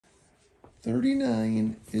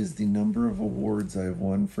39 is the number of awards I've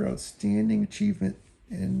won for outstanding achievement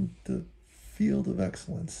in the field of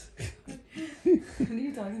excellence. What are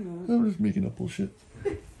you talking about? I'm just making up bullshit.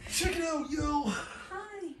 Check it out, yo!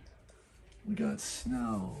 Hi. We got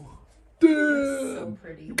snow. It's Damn! so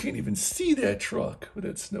pretty. You can't even see that truck with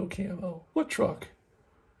that snow camo. What truck?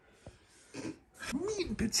 Meat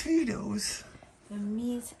and potatoes. The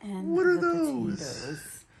meat and What are the those?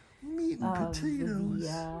 potatoes. Meat and potatoes.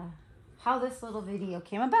 How this little video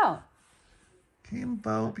came about. Came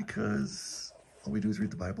about because all we do is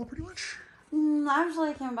read the Bible, pretty much.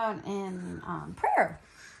 Actually, it came about in prayer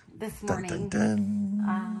this morning. Dun, dun,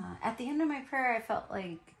 dun. At the end of my prayer, I felt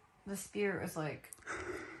like the Spirit was like,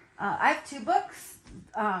 I have 2 books,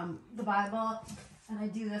 the Bible, and I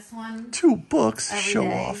do this one. 2 books, every show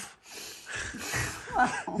day. off.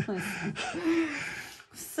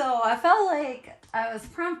 So I felt like I was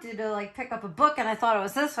prompted to like pick up a book, and I thought it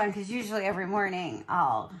was this one because usually every morning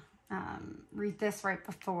I'll read this right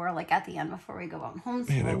before, like at the end before we go out and homeschool.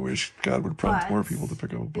 Man, I wish God would prompt But more people to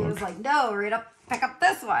pick up a book. It was like, no, pick up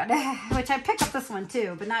this one, which I pick up this one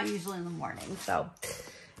too, but not usually in the morning. So,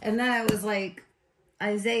 and then it was like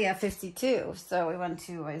Isaiah 52. So we went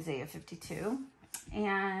to Isaiah 52.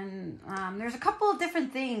 And there's a couple of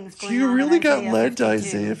different things going on. You really in got Isaiah led 52. to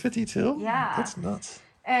Isaiah 52? Yeah. That's nuts.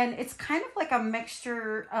 And it's kind of like a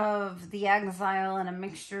mixture of the exile and a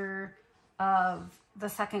mixture of the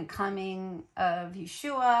second coming of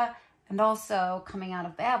Yeshua, and also coming out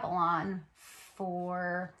of Babylon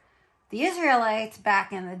for the Israelites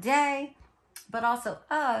back in the day, but also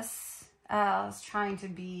us as trying to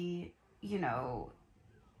be,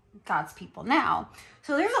 God's people now.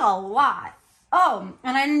 So there's a lot. Oh,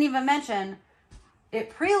 and I didn't even mention, it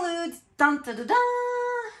preludes, dun da da da,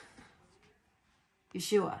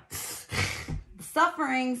 Yeshua, the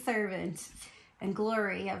suffering servant and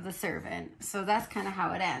glory of the servant. So that's kind of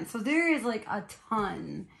how it ends. So there is like a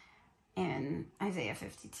ton in Isaiah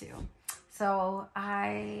 52. So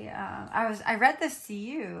I read this to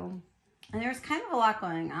you, and there's kind of a lot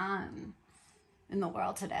going on in the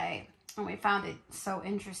world today, and we found it so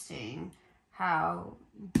interesting how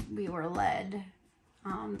we were led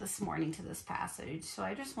this morning to this passage. So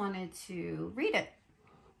I just wanted to read it.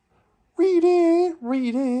 Read it,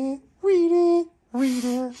 read it, read it, read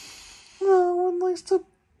it. No one likes to...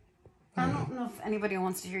 I don't know if anybody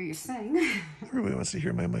wants to hear you sing. Everybody wants to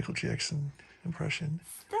hear my Michael Jackson impression.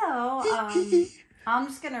 So, I'm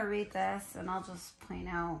just going to read this, and I'll just point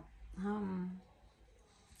out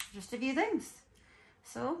just a few things.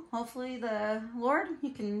 So, hopefully the Lord,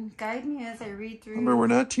 He can guide me as I read through. Remember, we're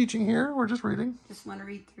not teaching here. We're just reading. Just want to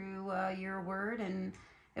read through your word, and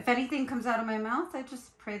if anything comes out of my mouth, I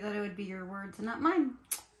just pray that it would be your words and not mine.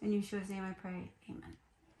 In Yeshua's name I pray. Amen.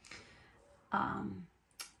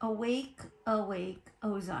 Awake, awake,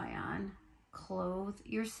 O Zion, clothe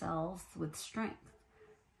yourselves with strength.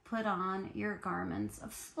 Put on your garments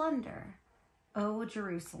of splendor, O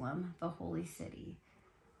Jerusalem, the holy city.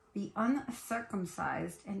 The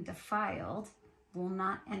uncircumcised and defiled will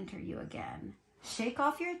not enter you again. Shake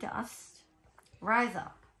off your dust. Rise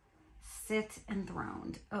up. Sit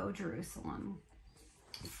enthroned, O Jerusalem.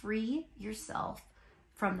 Free yourself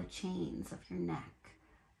from the chains of your neck,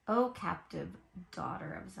 O captive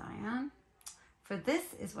daughter of Zion. For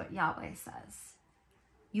this is what Yahweh says.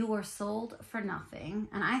 You were sold for nothing.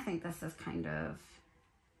 And I think this is kind of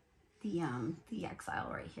the exile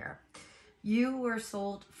right here. You were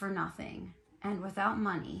sold for nothing, and without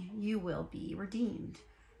money you will be redeemed.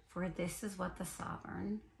 For this is what the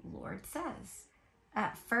sovereign Lord says.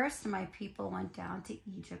 At first my people went down to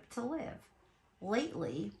Egypt to live.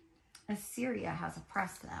 Lately, Assyria has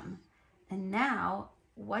oppressed them. And now,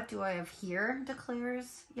 what do I have here,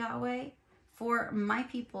 declares Yahweh? For my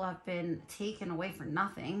people have been taken away for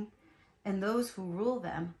nothing, and those who rule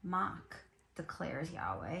them mock, declares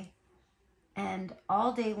Yahweh. And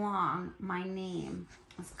all day long, my name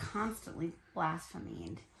is constantly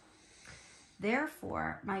blasphemed.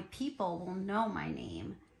 Therefore, my people will know my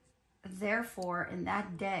name. Therefore, in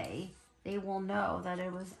that day, they will know that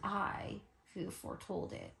it was I who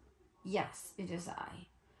foretold it. Yes, it is I.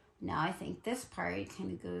 Now, I think this part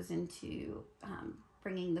kind of goes into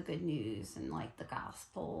bringing the good news and like the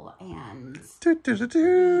gospel, and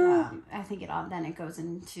I think then it goes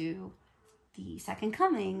into the second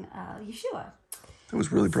coming, Yeshua. That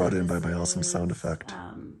was really brought in by my awesome sound effect.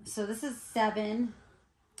 So this is 7.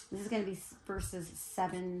 This is going to be verses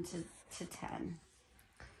 7 to 10.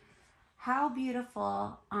 How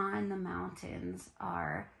beautiful on the mountains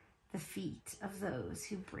are the feet of those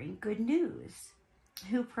who bring good news,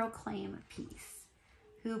 who proclaim peace,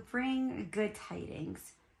 who bring good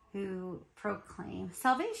tidings, who proclaim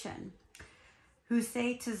salvation, who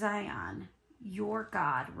say to Zion, your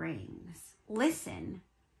God reigns. Listen,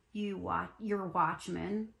 your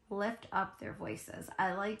watchmen, lift up their voices.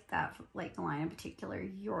 I like that, like the line in particular,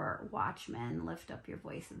 your watchmen, lift up your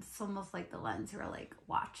voices. It's almost like the ones who are like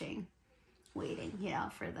watching, waiting,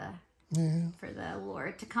 for the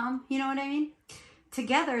Lord to come. You know what I mean?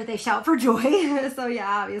 Together they shout for joy. So yeah,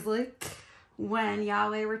 obviously, when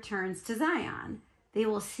Yahweh returns to Zion, they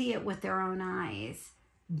will see it with their own eyes,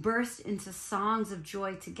 burst into songs of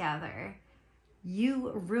joy together.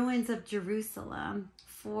 You ruins of Jerusalem,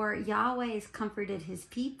 for Yahweh has comforted his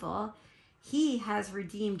people. He has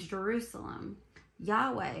redeemed Jerusalem.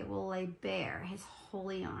 Yahweh will lay bare his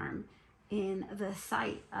holy arm in the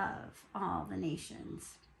sight of all the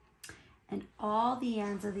nations. And all the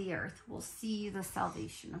ends of the earth will see the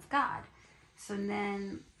salvation of God. So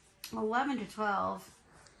then 11 to 12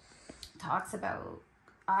 talks about,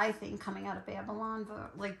 I think, coming out of Babylon,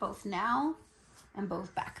 but like both now and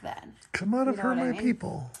both back then. Come out of her, my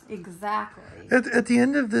people. Exactly. At the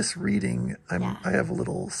end of this reading, I have a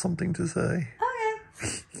little something to say.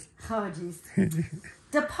 Okay. Oh, jeez.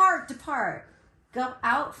 Depart, depart. Go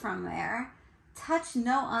out from there. Touch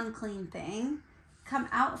no unclean thing. Come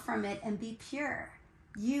out from it and be pure.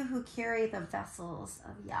 You who carry the vessels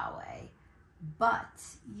of Yahweh. But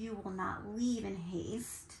you will not leave in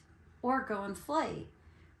haste or go in flight.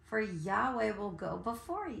 For Yahweh will go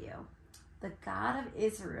before you. The God of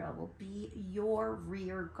Israel will be your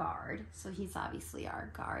rear guard. So he's obviously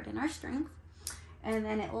our guard and our strength. And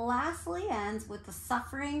then it lastly ends with the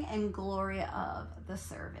suffering and glory of the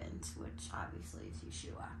servant, which obviously is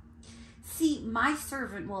Yeshua. See, my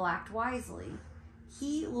servant will act wisely.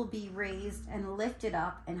 He will be raised and lifted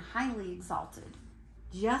up and highly exalted,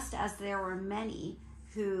 just as there were many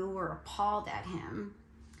who were appalled at him.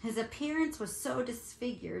 His appearance was so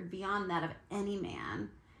disfigured beyond that of any man,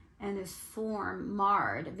 and his form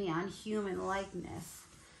marred beyond human likeness.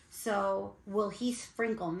 So will he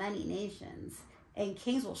sprinkle many nations, and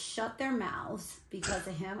kings will shut their mouths because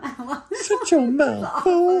of him. Shut your mouth,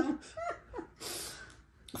 fool.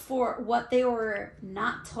 For what they were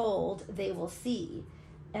not told, they will see,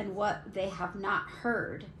 and what they have not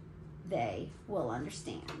heard, they will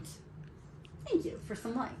understand. Thank you for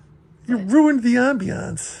some light. You ruined the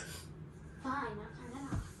ambiance. Fine, I'll turn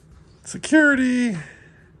it off. Security.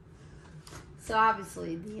 So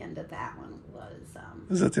obviously the end of that one was...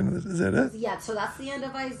 Is that the end of it? Is that it? Yeah, so that's the end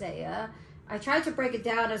of Isaiah. I tried to break it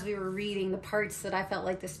down as we were reading the parts that I felt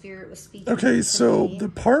like the Spirit was speaking. Okay, so me. the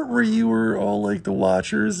part where you were all like the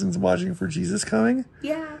watchers and watching for Jesus coming.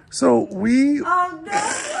 Yeah. So we. Oh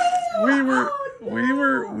no!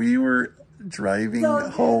 We were driving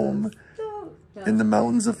home in the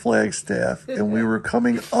mountains of Flagstaff, and we were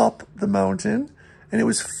coming up the mountain, and it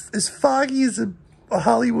was as foggy as a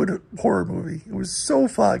Hollywood horror movie. It was so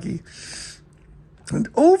foggy. And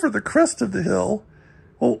over the crest of the hill,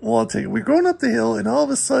 well, I'll take it. We're going up the hill, and all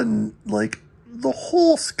of a sudden, like, the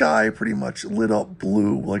whole sky pretty much lit up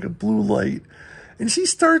blue, like a blue light. And she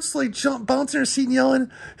starts, like, bouncing her seat and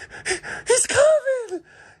yelling, "He's coming!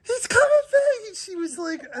 He's coming back!" And she was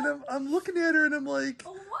like, and I'm looking at her, and I'm like,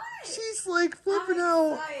 what? She's like flipping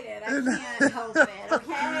I'm out. excited. I can't help it.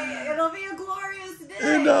 Okay, it'll be a glorious day.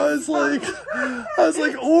 And I was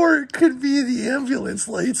like, or it could be the ambulance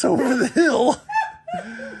lights over the hill.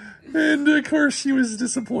 And of course, she was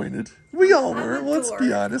disappointed. We all were. Let's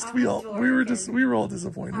be honest. We were all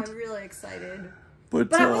disappointed. I'm really excited.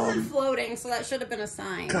 But I wasn't floating, so that should have been a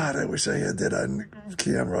sign. God, I wish I had that on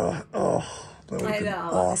camera. Oh, that would have been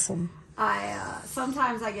awesome.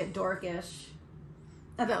 Sometimes I get dorkish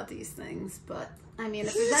about these things, but I mean,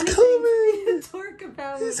 if there's anything to dork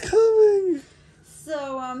about, he's coming.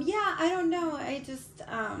 So yeah, I don't know. I just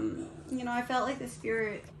I felt like the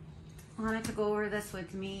Spirit wanted to go over this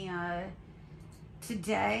with me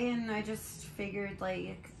today, and I just figured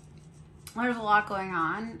like there's a lot going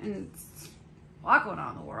on, and a lot going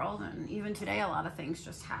on in the world, and even today a lot of things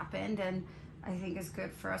just happened, and I think it's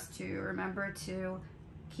good for us to remember to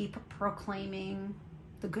keep proclaiming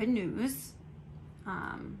the good news,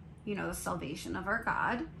 the salvation of our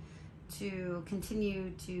God, to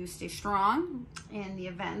continue to stay strong in the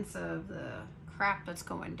events of the crap that's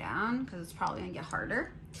going down, because it's probably going to get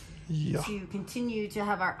harder. Yeah. To continue to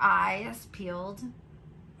have our eyes peeled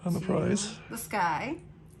on the prize, the sky,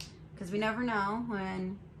 because we never know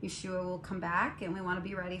when Yeshua will come back, and we want to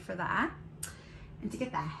be ready for that. And to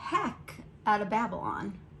get the heck out of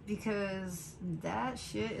Babylon, because that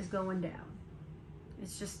shit is going down.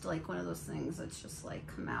 It's just like one of those things that's just like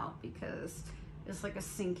come out, because it's like a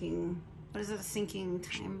sinking, what is it, a sinking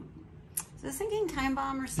time? Is it a sinking time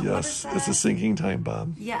bomb or something? Yes, it's a sinking time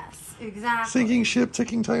bomb. Yes, exactly. Sinking ship,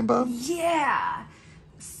 ticking time bomb? Yeah.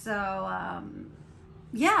 So,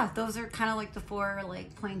 yeah, those are kind of like the 4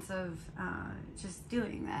 like points of just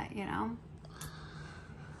doing that, you know?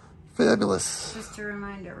 Fabulous. Just to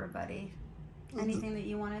remind everybody. Anything that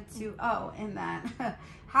you wanted to... Oh, and that...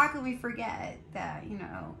 How can we forget that, you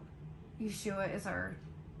know, Yeshua is our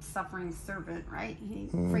suffering servant, right? He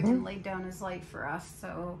freaking laid down his life for us.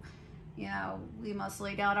 So, you know, we must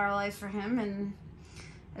lay down our lives for him. And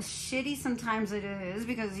as shitty sometimes it is,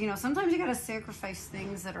 because, you know, sometimes you got to sacrifice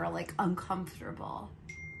things that are, like, uncomfortable.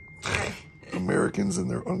 Right? Americans and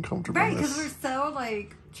their uncomfortableness. Right, because we're so,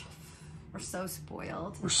 like... We're so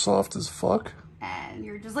spoiled. We're soft as fuck. And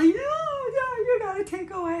you're just like, no, you gotta take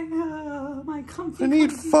away my comfort. I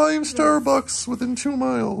need 5 Starbucks within 2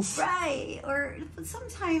 miles. Right. But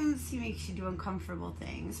sometimes he makes you do uncomfortable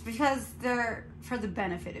things because they're for the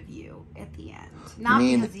benefit of you at the end. Not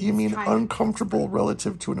you mean uncomfortable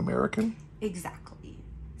relative to an American? Exactly.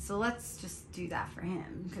 So let's just do that for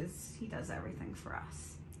him because he does everything for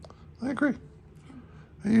us. I agree.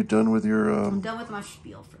 Are you done with your... I'm done with my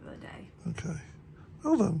spiel for the day. Okay.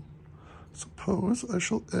 Well then, suppose I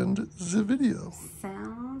shall end the video.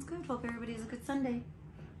 Sounds good. Hope everybody has a good Sunday.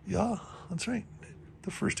 Yeah, that's right.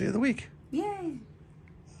 The first day of the week. Yay.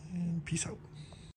 And peace out.